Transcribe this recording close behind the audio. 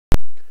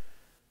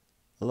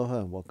Aloha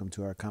and welcome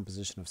to our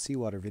Composition of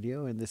Seawater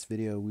video. In this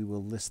video we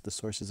will list the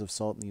sources of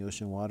salt in the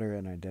ocean water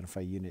and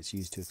identify units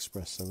used to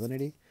express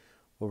salinity.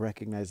 We'll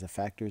recognize the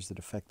factors that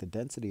affect the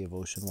density of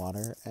ocean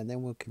water, and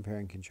then we'll compare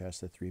and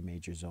contrast the three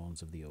major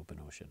zones of the open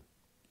ocean.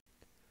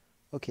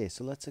 Okay,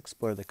 so let's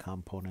explore the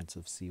components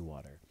of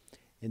seawater.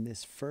 In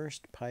this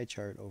first pie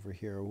chart over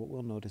here, what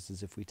we'll notice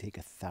is if we take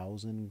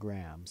 1,000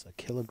 grams, a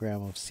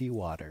kilogram of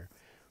seawater,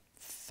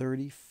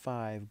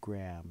 35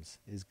 grams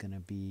is going to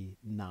be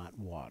not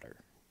water.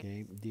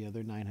 Okay, the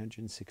other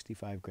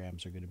 965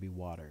 grams are going to be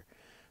water.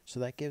 So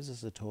that gives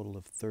us a total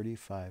of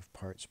 35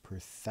 parts per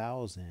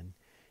thousand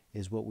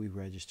is what we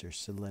register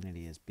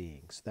salinity as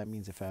being. So that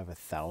means if I have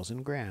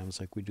 1,000 grams,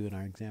 like we do in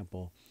our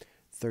example,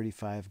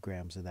 35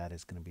 grams of that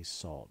is going to be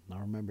salt. Now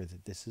remember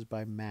that this is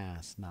by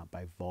mass, not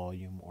by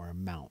volume or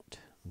amount.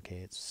 Okay,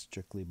 it's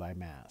strictly by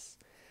mass.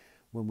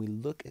 When we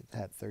look at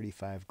that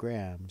 35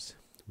 grams,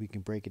 we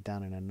can break it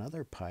down in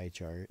another pie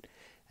chart,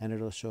 and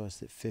it'll show us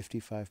that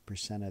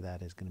 55% of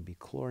that is going to be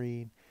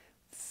chlorine,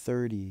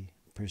 30%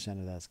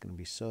 of that's going to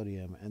be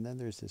sodium, and then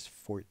there's this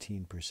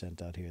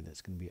 14% out here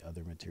that's going to be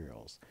other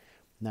materials.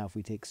 Now if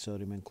we take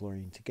sodium and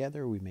chlorine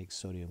together, we make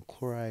sodium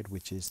chloride,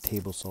 which is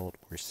table salt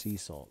or sea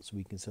salt. So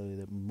we can say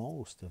that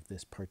most of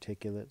this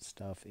particulate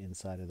stuff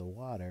inside of the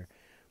water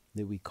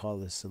that we call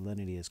the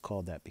salinity is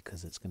called that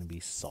because it's going to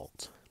be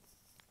salt.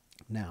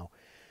 Now,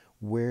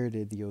 where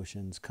did the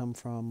oceans come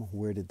from?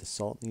 Where did the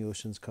salt in the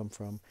oceans come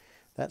from?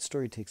 That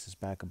story takes us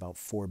back about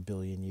 4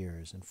 billion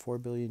years. In 4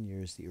 billion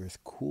years, the Earth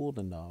cooled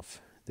enough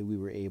that we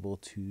were able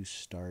to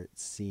start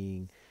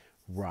seeing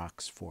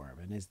rocks form.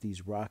 And as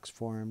these rocks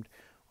formed,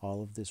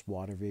 all of this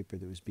water vapor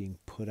that was being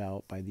put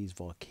out by these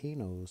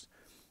volcanoes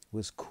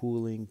was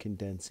cooling,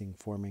 condensing,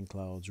 forming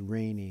clouds,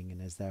 raining.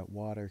 And as that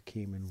water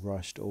came and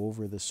rushed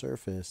over the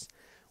surface,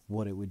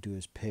 what it would do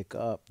is pick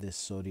up this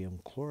sodium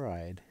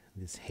chloride,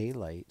 this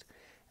halite,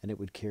 and it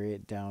would carry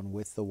it down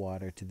with the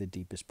water to the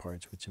deepest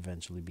parts, which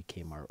eventually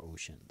became our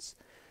oceans.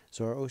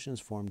 So our oceans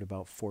formed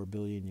about 4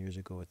 billion years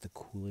ago with the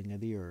cooling of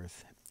the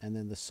Earth, and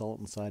then the salt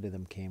inside of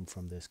them came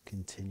from this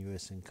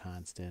continuous and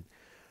constant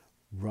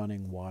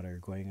running water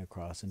going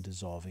across and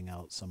dissolving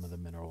out some of the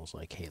minerals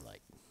like halite.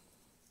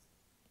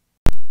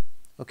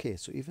 Okay,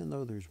 so even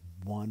though there's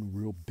one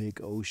real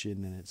big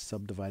ocean and it's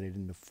subdivided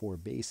into 4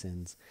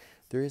 basins,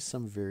 there is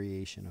some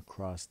variation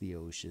across the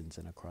oceans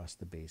and across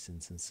the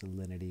basins in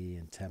salinity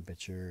and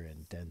temperature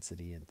and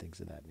density and things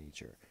of that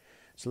nature.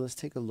 So let's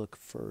take a look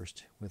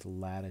first with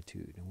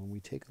latitude. And when we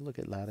take a look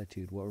at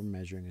latitude, what we're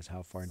measuring is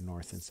how far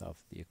north and south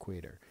of the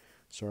equator.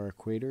 So our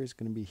equator is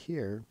going to be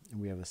here, and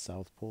we have a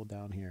south pole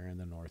down here and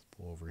the north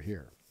pole over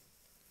here.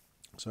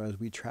 So as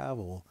we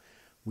travel,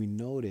 we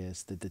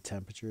notice that the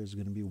temperature is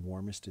going to be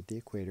warmest at the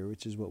equator,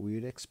 which is what we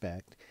would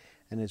expect.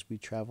 And as we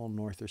travel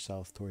north or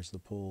south towards the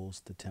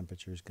poles, the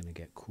temperature is going to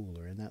get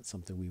cooler, and that's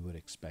something we would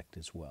expect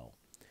as well.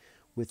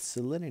 With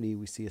salinity,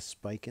 we see a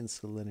spike in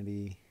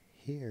salinity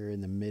here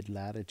in the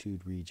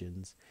mid-latitude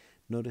regions.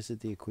 Notice at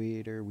the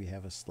equator we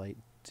have a slight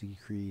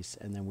decrease,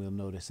 and then we'll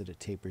notice that it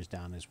tapers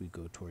down as we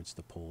go towards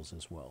the poles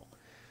as well.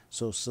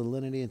 So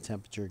salinity and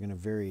temperature are going to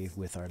vary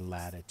with our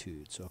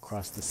latitude. So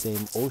across the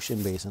same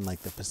ocean basin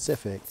like the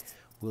Pacific,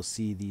 we'll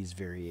see these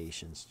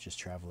variations just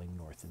traveling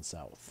north and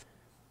south.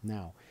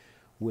 Now,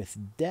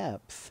 with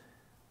depth,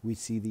 we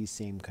see these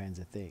same kinds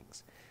of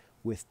things.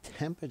 With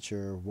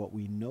temperature, what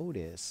we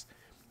notice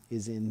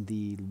is in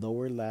the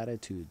lower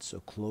latitudes, so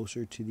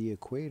closer to the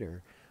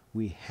equator,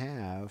 we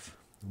have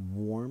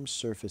warm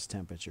surface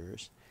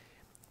temperatures,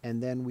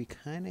 and then we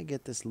kind of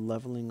get this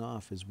leveling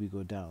off as we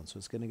go down. So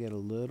it's going to get a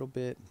little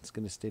bit, it's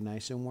going to stay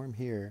nice and warm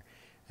here,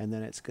 and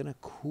then it's going to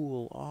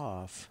cool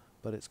off,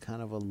 but it's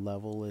kind of a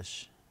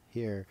levelish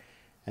here.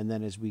 And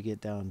then as we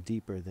get down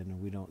deeper, then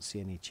we don't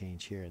see any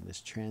change here. And this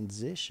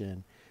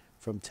transition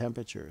from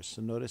temperatures,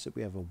 so notice that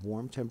we have a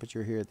warm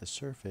temperature here at the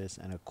surface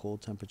and a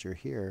cold temperature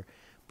here,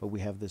 but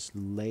we have this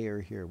layer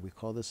here. We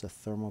call this a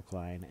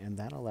thermocline, and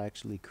that'll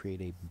actually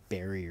create a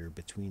barrier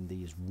between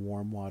these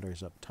warm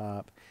waters up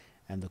top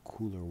and the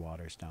cooler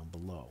waters down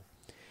below.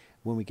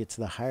 When we get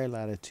to the higher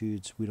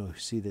latitudes, we don't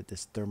see that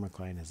this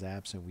thermocline is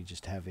absent. We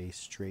just have a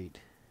straight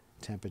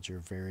temperature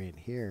variant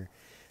here.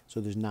 So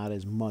there's not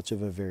as much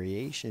of a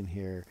variation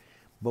here,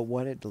 but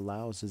what it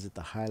allows is at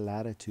the high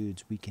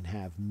latitudes we can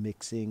have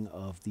mixing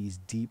of these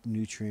deep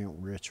nutrient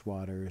rich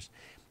waters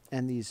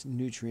and these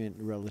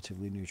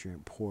relatively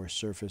nutrient poor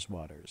surface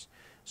waters.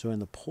 So in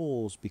the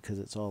poles, because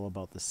it's all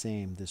about the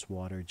same, this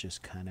water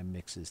just kind of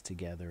mixes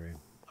together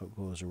and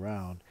goes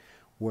around,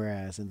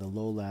 whereas in the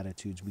low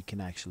latitudes we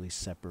can actually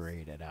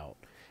separate it out.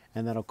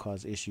 And that'll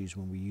cause issues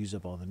when we use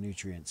up all the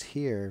nutrients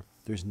here.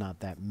 There's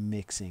not that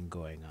mixing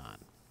going on.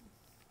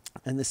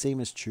 And the same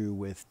is true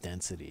with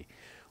density.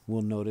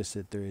 We'll notice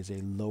that there is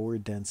a lower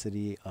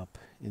density up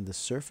in the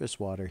surface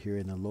water here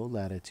in the low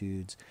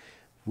latitudes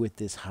with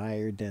this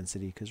higher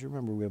density, because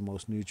remember, where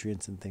most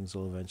nutrients and things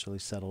will eventually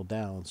settle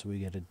down, so we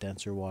get a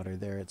denser water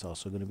there. It's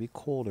also going to be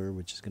colder,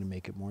 which is going to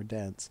make it more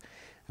dense.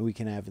 And we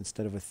can have,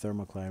 instead of a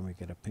thermocline, we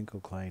get a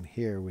pincocline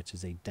here, which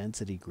is a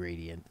density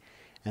gradient.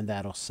 and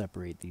that'll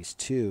separate these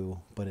two.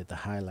 But at the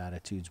high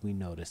latitudes, we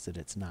notice that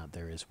it's not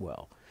there as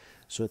well.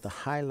 So at the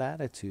high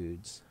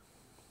latitudes,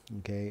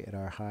 okay, at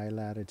our high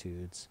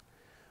latitudes,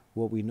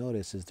 what we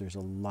notice is there's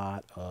a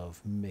lot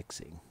of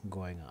mixing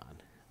going on.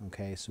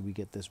 Okay, so we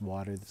get this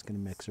water that's going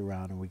to mix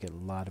around, and we get a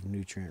lot of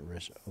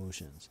nutrient-rich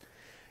oceans.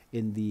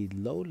 In the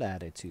low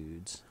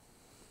latitudes,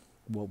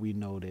 what we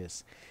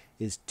notice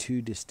is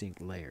two distinct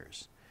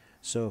layers.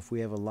 So if we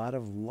have a lot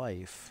of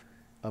life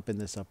up in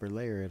this upper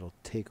layer, it'll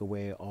take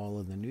away all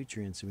of the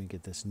nutrients, and we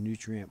get this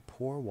nutrient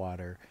poor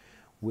water,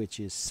 which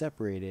is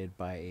separated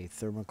by a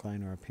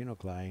thermocline or a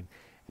penocline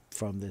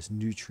from this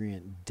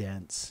nutrient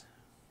dense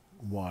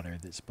water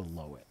that's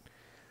below it.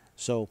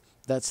 So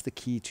that's the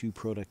key to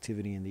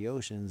productivity in the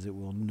oceans that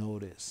we'll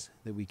notice,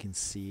 that we can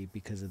see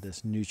because of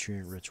this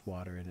nutrient rich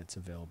water and its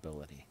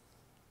availability.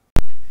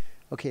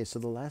 Okay, so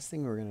the last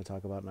thing we're going to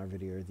talk about in our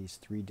video are these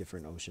three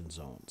different ocean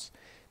zones.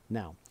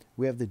 Now,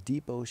 we have the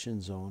deep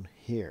ocean zone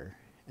here,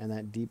 and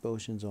that deep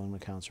ocean zone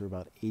accounts for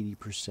about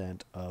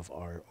 80% of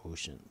our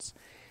oceans.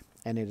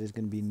 And it is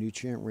going to be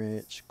nutrient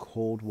rich,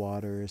 cold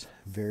waters,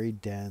 very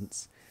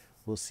dense.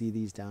 We'll see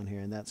these down here,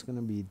 and that's going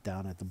to be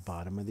down at the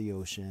bottom of the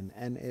ocean.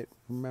 And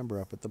remember,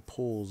 up at the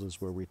poles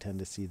is where we tend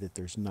to see that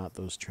there's not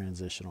those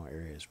transitional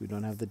areas. We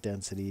don't have the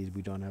densities,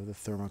 we don't have the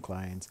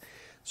thermoclines,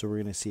 so we're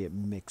going to see it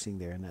mixing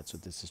there, and that's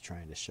what this is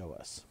trying to show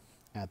us.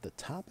 At the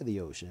top of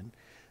the ocean,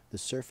 the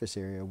surface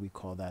area, we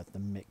call that the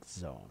mixed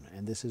zone,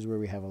 and this is where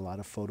we have a lot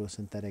of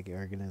photosynthetic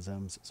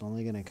organisms. It's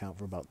only going to account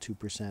for about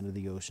 2% of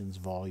the ocean's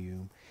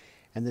volume.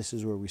 And this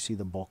is where we see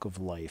the bulk of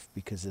life,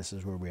 because this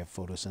is where we have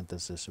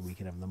photosynthesis, so we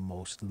can have the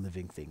most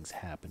living things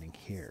happening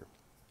here.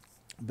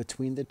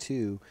 Between the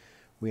two,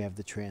 we have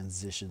the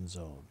transition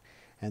zone.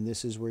 And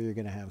this is where you're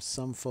going to have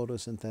some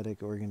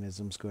photosynthetic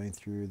organisms going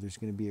through. There's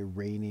going to be a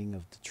raining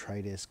of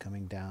detritus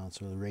coming down,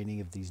 so the raining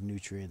of these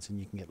nutrients, and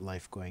you can get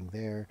life going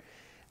there.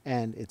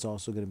 And it's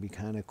also going to be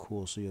kind of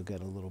cool, so you'll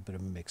get a little bit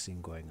of mixing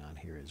going on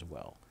here as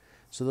well.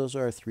 So those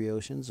are our three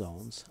ocean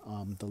zones.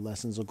 The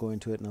lessons will go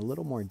into it in a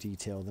little more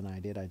detail than I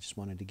did. I just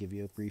wanted to give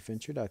you a brief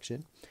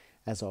introduction.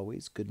 As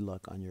always, good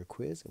luck on your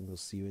quiz, and we'll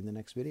see you in the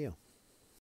next video.